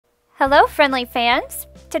Hello, friendly fans!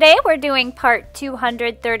 Today we're doing part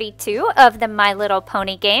 232 of the My Little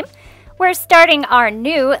Pony game. We're starting our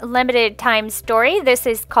new limited time story. This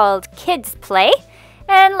is called Kids Play.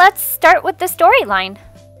 And let's start with the storyline.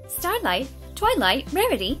 Starlight, Twilight,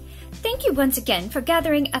 Rarity, thank you once again for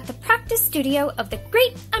gathering at the practice studio of the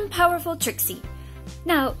great and powerful Trixie.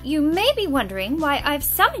 Now, you may be wondering why I've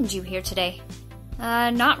summoned you here today.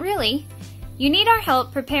 Not really. You need our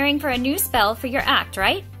help preparing for a new spell for your act,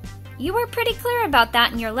 right? You were pretty clear about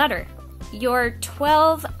that in your letter. Your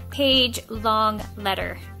 12-page long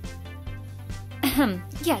letter.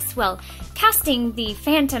 Yes, well, casting the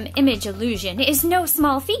phantom image illusion is no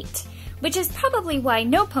small feat, which is probably why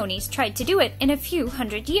no ponies tried to do it in a few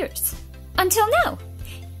hundred years. Until now.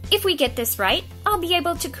 If we get this right, I'll be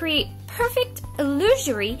able to create perfect,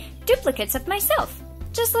 illusory duplicates of myself,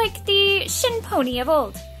 just like the Shin Pony of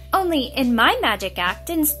old. Only in my magic act,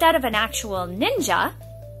 instead of an actual ninja...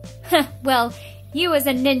 Well, you as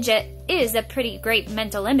a ninja is a pretty great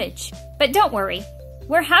mental image. But don't worry,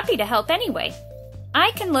 we're happy to help anyway.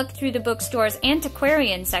 I can look through the bookstore's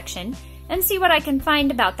antiquarian section and see what I can find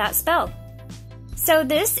about that spell. So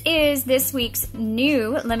this is this week's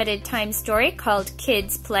new limited time story called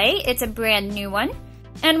Kids Play. It's a brand new one.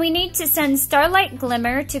 And we need to send Starlight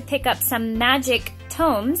Glimmer to pick up some magic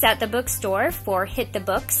tomes at the bookstore for Hit the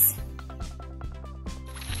Books.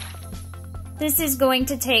 This is going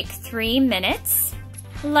to take 3 minutes.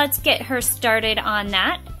 Let's get her started on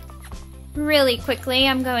that. Really quickly,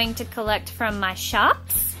 I'm going to collect from my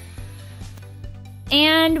shops.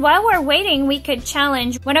 And while we're waiting, we could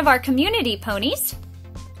challenge one of our community ponies.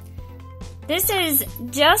 This is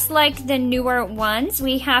just like the newer ones.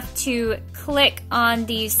 We have to click on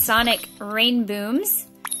these sonic rain booms.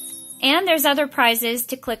 And there's other prizes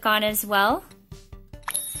to click on as well.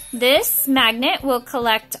 This magnet will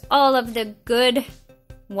collect all of the good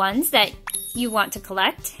ones that you want to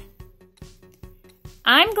collect.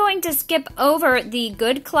 I'm going to skip over the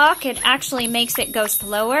good clock. It actually makes it go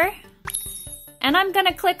slower. And I'm going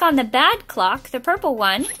to click on the bad clock, the purple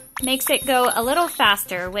one, makes it go a little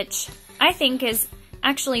faster, which I think is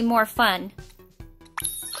actually more fun.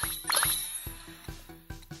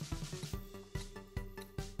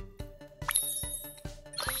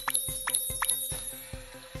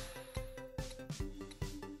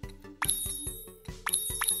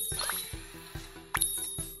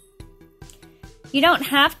 You don't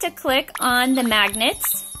have to click on the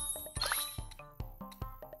magnets.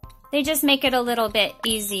 They just make it a little bit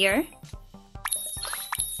easier.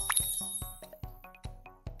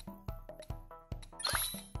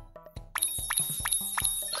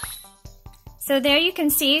 So there you can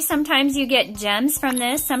see, sometimes you get gems from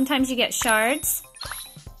this, sometimes you get shards.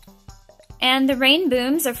 And the rain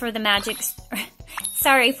booms are for the magic,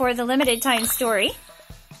 for the limited time story.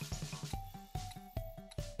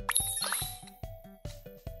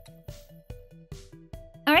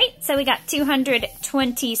 Alright, so we got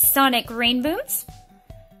 220 sonic rain booms.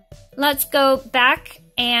 Let's go back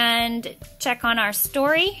and check on our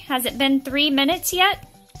story. Has it been 3 minutes yet?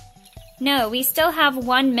 No, we still have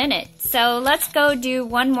 1 minute. So let's go do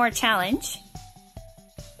one more challenge.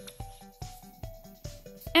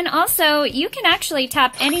 And also, you can actually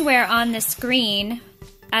tap anywhere on the screen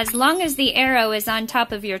as long as the arrow is on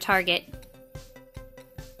top of your target.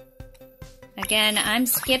 Again, I'm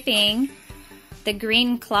skipping the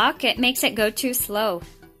green clock. It makes it go too slow.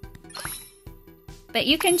 But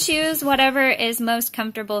you can choose whatever is most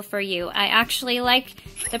comfortable for you. I actually like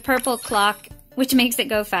the purple clock, which makes it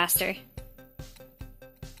go faster.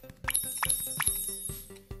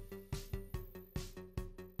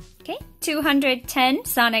 Okay, 210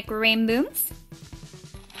 sonic rain booms.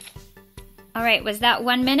 Alright, was that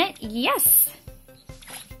 1 minute? Yes!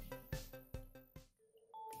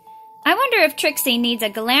 I wonder if Trixie needs a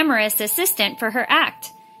glamorous assistant for her act.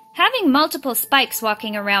 Having multiple spikes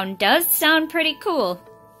walking around does sound pretty cool.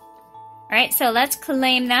 Alright, so let's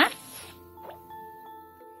claim that.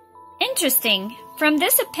 Interesting. From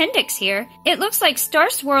this appendix here, it looks like Star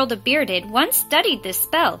Swirl the Bearded once studied this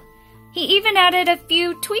spell. He even added a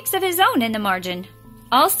few tweaks of his own in the margin.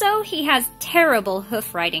 Also, he has terrible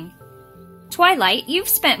hoof riding. Twilight, you've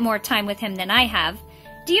spent more time with him than I have.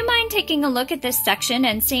 Do you mind taking a look at this section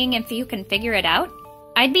and seeing if you can figure it out?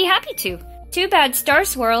 I'd be happy to. Too bad Star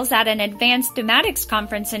Swirl's at an advanced thematics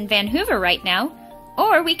conference in Vancouver right now.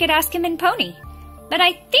 Or we could ask him in Pony. But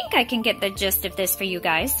I think I can get the gist of this for you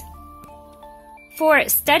guys. For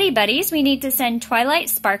study buddies, we need to send Twilight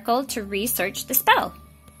Sparkle to research the spell.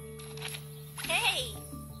 Hey!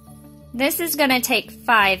 This is gonna take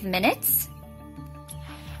 5 minutes.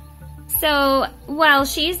 So while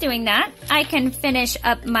she's doing that, I can finish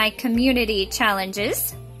up my community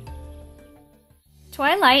challenges.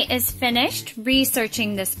 Twilight is finished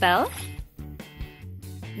researching the spell.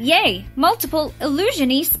 Yay! Multiple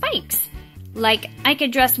illusion-y spikes! Like, I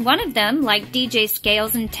could dress one of them like DJ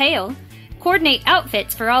Scales and Tail, coordinate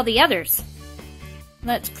outfits for all the others.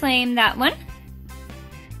 Let's claim that one.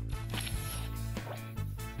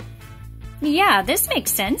 Yeah, this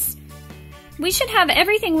makes sense. We should have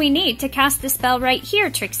everything we need to cast the spell right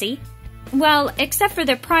here, Trixie. Well, except for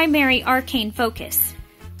the primary arcane focus.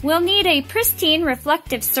 We'll need a pristine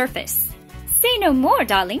reflective surface. Say no more,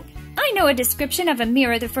 darling. I know a description of a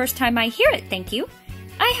mirror the first time I hear it, thank you.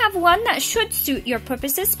 I have one that should suit your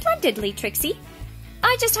purposes splendidly, Trixie.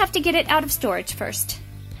 I just have to get it out of storage first.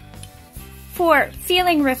 For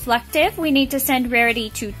feeling reflective, we need to send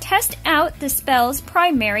Rarity to test out the spell's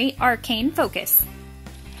primary arcane focus.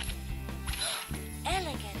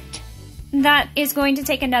 Elegant. That is going to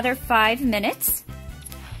take another 5 minutes.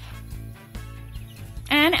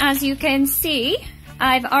 And as you can see,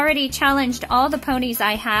 I've already challenged all the ponies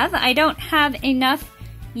I have. I don't have enough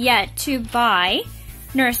yet to buy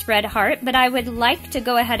Nurse Redheart, but I would like to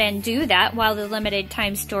go ahead and do that while the limited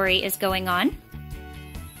time story is going on.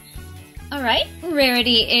 Alright,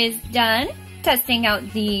 Rarity is done testing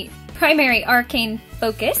out the primary arcane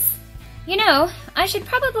focus. You know, I should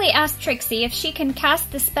probably ask Trixie if she can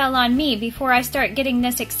cast the spell on me before I start getting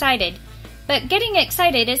this excited. But getting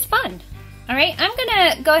excited is fun. Alright, I'm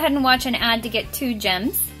gonna go ahead and watch an ad to get 2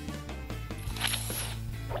 gems.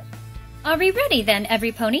 Are we ready then,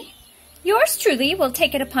 every pony? Yours truly will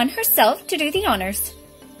take it upon herself to do the honors.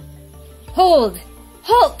 Hold!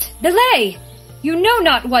 Halt! Delay! You know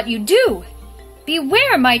not what you do!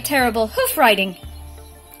 Beware my terrible hoof riding!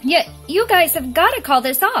 Yet, you guys have gotta call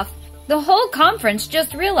this off. The whole conference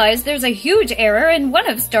just realized there's a huge error in one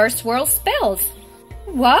of Star Swirl's spells.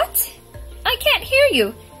 What? I can't hear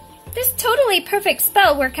you. This totally perfect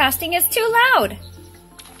spell we're casting is too loud.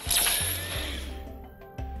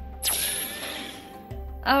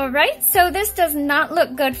 Alright, so this does not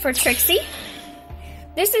look good for Trixie.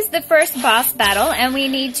 This is the first boss battle, and we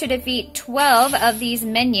need to defeat 12 of these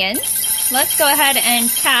minions. Let's go ahead and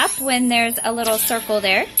tap when there's a little circle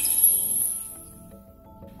there.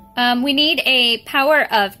 We need a power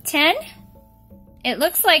of 10. It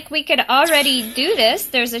looks like we could already do this.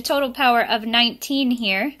 There's a total power of 19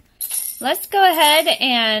 here. Let's go ahead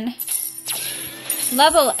and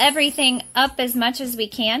level everything up as much as we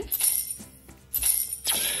can.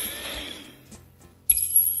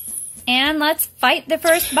 And let's fight the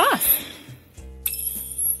first boss.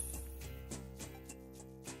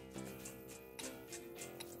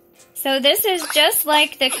 So this is just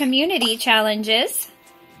like the community challenges,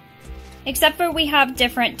 except for we have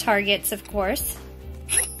different targets, of course.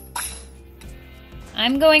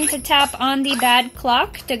 I'm going to tap on the bad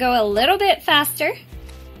clock to go a little bit faster.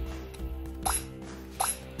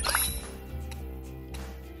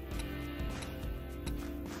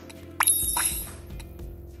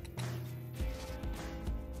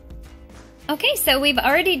 Okay, so we've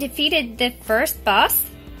already defeated the first boss.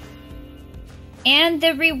 And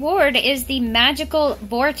the reward is the magical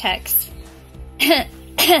vortex.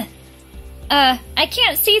 I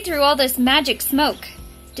can't see through all this magic smoke.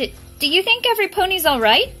 Do you think every pony's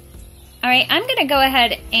alright? Alright, I'm gonna go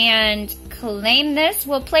ahead and claim this.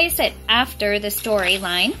 We'll place it after the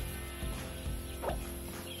storyline.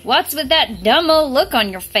 What's with that dumb old look on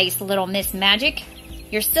your face, little Miss Magic?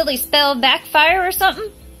 Your silly spell backfire or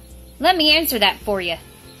something? Let me answer that for you.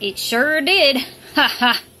 It sure did. Ha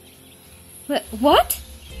ha. What?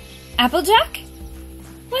 Applejack?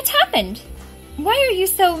 What's happened? Why are you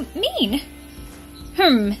so mean?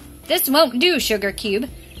 This won't do, Sugar Cube.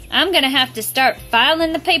 I'm gonna have to start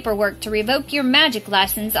filing the paperwork to revoke your magic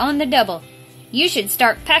license on the double. You should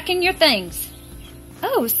start packing your things.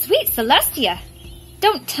 Oh, sweet Celestia.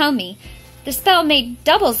 Don't tell me. The spell made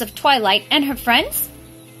doubles of Twilight and her friends?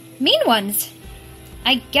 Mean ones.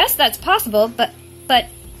 I guess that's possible, but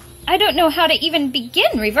I don't know how to even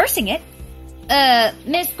begin reversing it.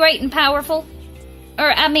 Miss Great and Powerful?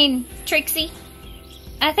 Trixie?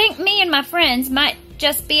 I think me and my friends might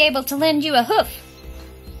just be able to lend you a hoof.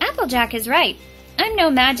 Applejack is right. I'm no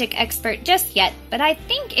magic expert just yet, but I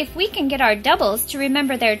think if we can get our doubles to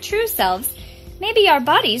remember their true selves, maybe our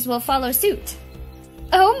bodies will follow suit.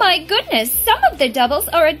 Oh my goodness, some of the doubles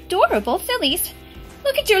are adorable fillies.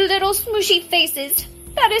 Look at your little smooshy faces.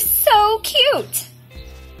 That is so cute.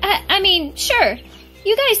 Sure,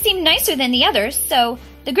 you guys seem nicer than the others, so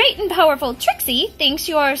the great and powerful Trixie thinks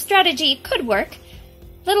your strategy could work.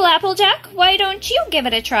 Little Applejack, why don't you give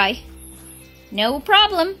it a try? No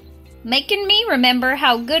problem. making me remember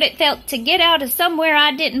how good it felt to get out of somewhere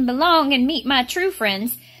I didn't belong and meet my true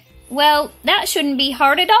friends. Well, that shouldn't be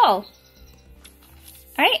hard at all.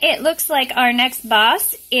 Alright, it looks like our next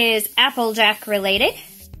boss is Applejack related.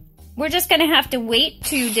 We're just going to have to wait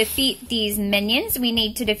to defeat these minions. We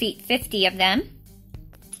need to defeat 50 of them.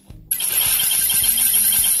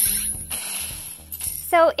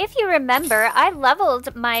 So if you remember, I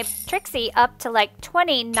leveled my Trixie up to like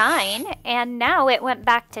 29, and now it went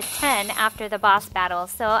back to 10 after the boss battle.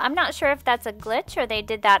 So I'm not sure if that's a glitch or they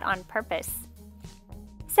did that on purpose.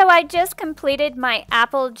 So I just completed my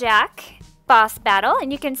Applejack boss battle,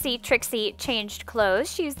 and you can see Trixie changed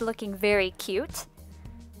clothes. She's looking very cute.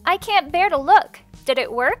 I can't bear to look. Did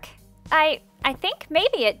it work? I think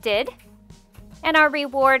maybe it did. And our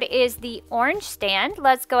reward is the orange stand.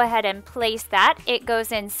 Let's go ahead and place that. It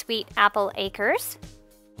goes in Sweet Apple Acres.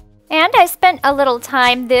 And I spent a little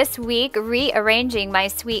time this week rearranging my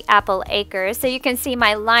Sweet Apple Acres. So you can see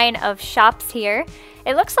my line of shops here.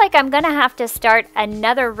 It looks like I'm going to have to start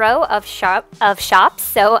another row of shops.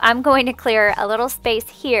 So I'm going to clear a little space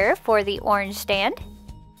here for the orange stand.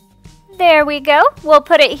 There we go. We'll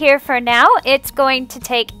put it here for now. It's going to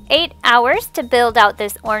take 8 hours to build out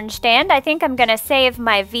this orange stand. I think I'm going to save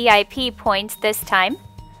my VIP points this time.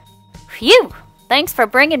 Phew! Thanks for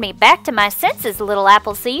bringing me back to my senses, little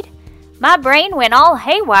Appleseed. My brain went all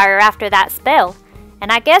haywire after that spell,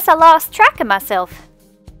 and I guess I lost track of myself.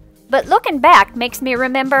 But looking back makes me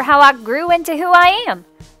remember how I grew into who I am.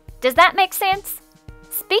 Does that make sense?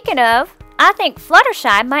 Speaking of, I think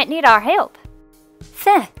Fluttershy might need our help.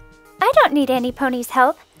 Phew! I don't need any pony's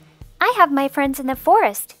help. I have my friends in the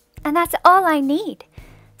forest, and that's all I need.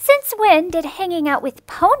 Since when did hanging out with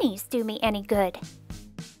ponies do me any good?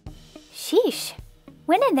 Sheesh.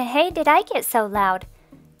 When in the hay did I get so loud?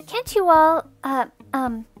 Can't you all,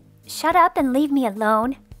 shut up and leave me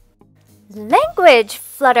alone? Language,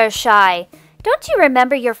 Fluttershy! Don't you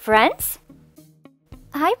remember your friends?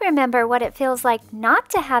 I remember what it feels like not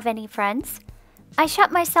to have any friends. I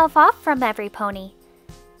shut myself off from every pony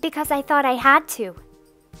because I thought I had to.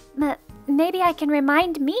 Maybe I can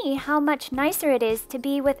remind me how much nicer it is to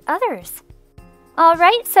be with others.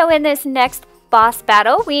 Alright, so in this next boss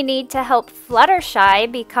battle, we need to help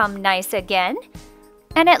Fluttershy become nice again.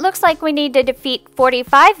 And it looks like we need to defeat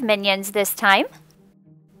 45 minions this time.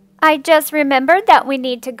 I just remembered that we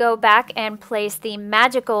need to go back and place the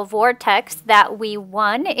magical vortex that we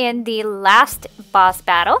won in the last boss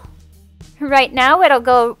battle. Right now, it'll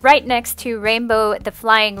go right next to Rainbow the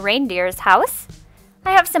Flying Reindeer's house.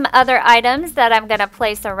 I have some other items that I'm going to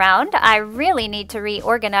place around. I really need to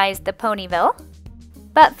reorganize the Ponyville.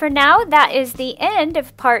 But for now, that is the end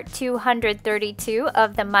of part 232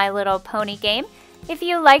 of the My Little Pony game. If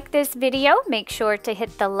you like this video, make sure to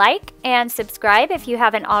hit the like and subscribe if you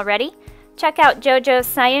haven't already. Check out JoJo's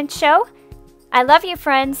Science Show. I love you,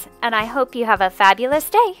 friends, and I hope you have a fabulous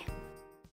day.